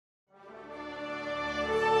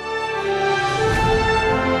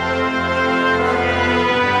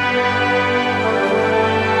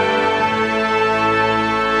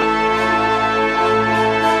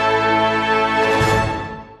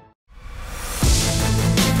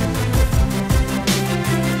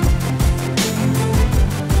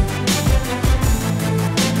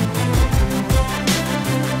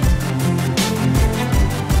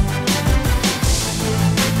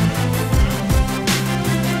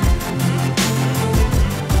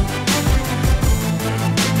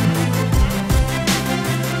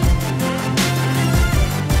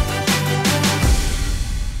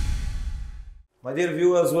My dear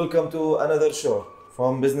viewers, welcome to another show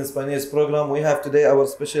from Business Pioneers program. We have today our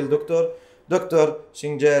special doctor, Dr.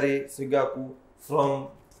 Chenjerai Sigauke from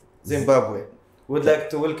Zimbabwe. We'd like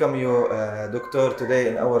to welcome you, doctor, today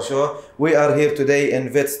in our show. We are here today in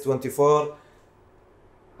Vets24.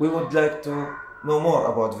 We would like to know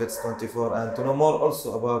more about Vets24 and to know more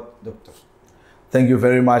also about doctor. Thank you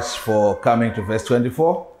very much for coming to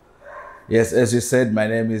Vets24. Yes, as you said, my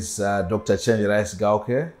name is Dr. Chenjerai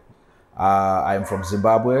Sigauke. I'm from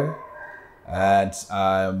Zimbabwe and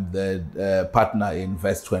I'm the partner in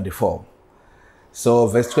Vets24. So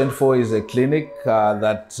Vets24 is a clinic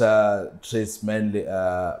that treats mainly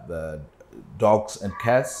dogs and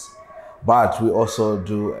cats, but we also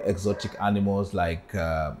do exotic animals like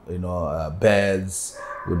birds.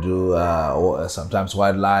 We do sometimes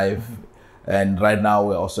wildlife, and right now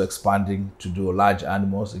we're also expanding to do large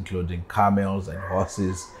animals, including camels and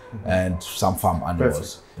horses and some farm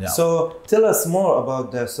animals. Yeah. So tell us more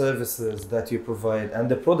about the services that you provide and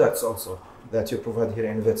the products also that you provide here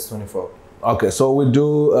in Vets24. Okay, so we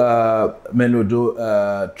do mainly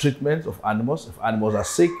treatment of animals. If animals are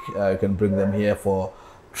sick, you can bring them here for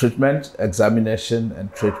treatment, examination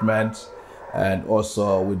and treatment. And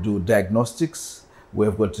also we do diagnostics.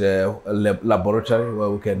 We've got a laboratory where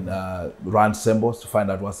we can run samples to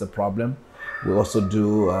find out what's the problem. We also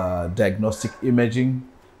do diagnostic imaging.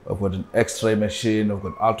 We've got an X-ray machine, we've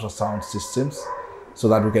got ultrasound systems so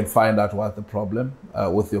that we can find out what's the problem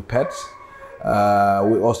with your pet.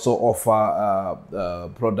 We also offer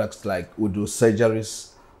products like we do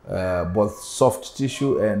surgeries, both soft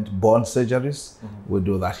tissue and bone surgeries. We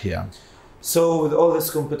do that here. So with all this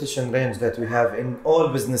competition range that we have in all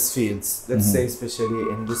business fields, let's say especially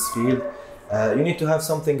in this field, you need to have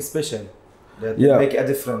something special that make a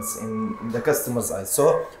difference in the customer's eyes.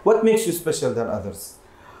 So what makes you special than others?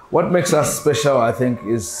 What makes us special, I think,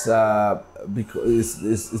 is the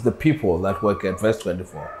people that work at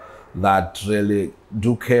Vets24 that really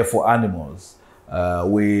do care for animals.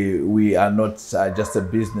 We are not just a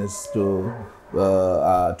business to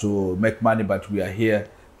make money, but we are here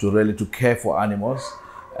to care for animals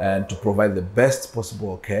and to provide the best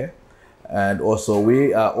possible care. And also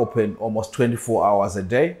we are open almost 24 hours a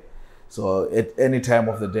day. So at any time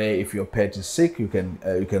of the day, if your pet is sick, you can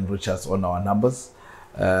reach us on our numbers.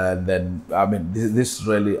 And then, I mean, this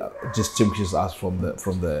really distinguishes us from the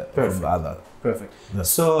other. Perfect. Yes.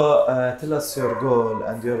 So tell us your goal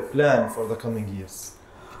and your plan for the coming years.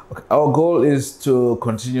 Okay. Our goal is to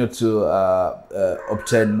continue to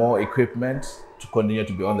obtain more equipment, to continue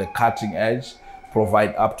to be on the cutting edge,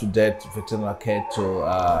 provide up-to-date veterinary care to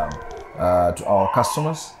our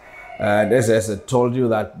customers. And as I told you,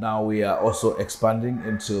 that now we are also expanding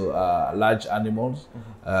into large animals,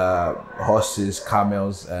 horses,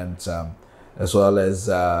 camels, and as well as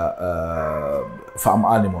farm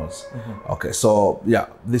animals. Okay, so yeah,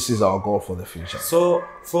 this is our goal for the future. So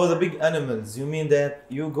for the big animals, you mean that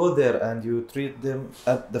you go there and you treat them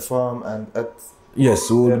at the farm and at... Yes,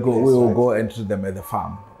 we will go and treat them at the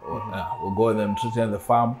farm. We'll go and treat them at the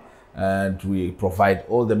farm, and we provide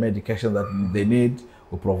all the medication that they need.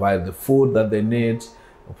 We provide the food that they need.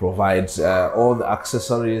 We provide all the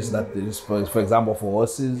accessories that is, for example, for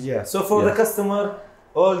horses. Yeah. So for the customer,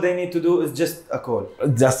 all they need to do is just a call.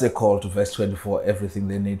 Just a call to Vets24. Everything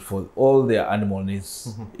they need for all their animal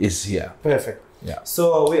needs is here. Perfect. Yeah.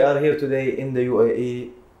 So we are here today in the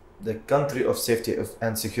UAE, the country of safety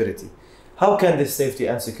and security. How can this safety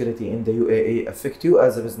and security in the UAE affect you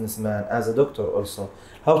as a businessman, as a doctor also?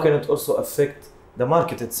 How can it also affect the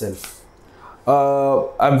market itself?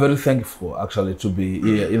 I'm very thankful actually to be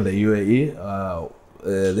here in the UAE.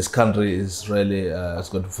 This country is really has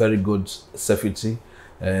got very good safety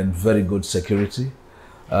and very good security.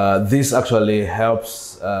 This actually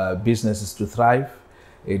helps businesses to thrive.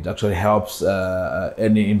 It actually helps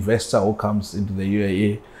any investor who comes into the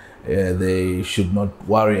UAE. They should not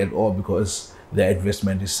worry at all because their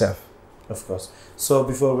investment is safe. Of course. So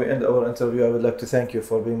before we end our interview, I would like to thank you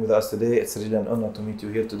for being with us today. It's really an honor to meet you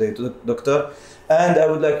here today, Doctor. And I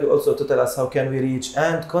would like you also to tell us how can we reach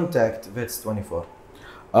and contact Vets24.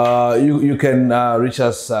 You can reach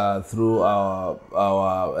us through our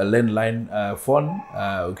landline phone.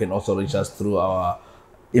 You can also reach us through our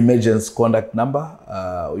emergency contact number.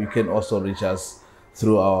 You can also reach us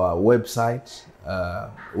through our website.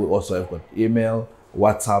 We also have got email,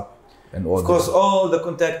 WhatsApp, and all. Of course, all the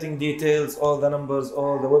contacting details, all the numbers,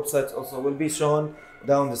 all the websites also will be shown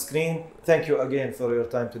down the screen. Thank you again for your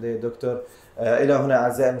time today, Doctor. إلى هنا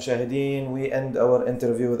أعزائي المشاهدين, we end our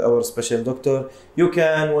interview with our special doctor. You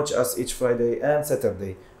can watch us each Friday and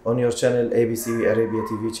Saturday on your channel ABC Arabia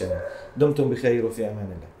TV channel. دمتم بخير وفي أمان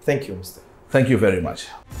الله. Thank you, Mr. Thank you very much.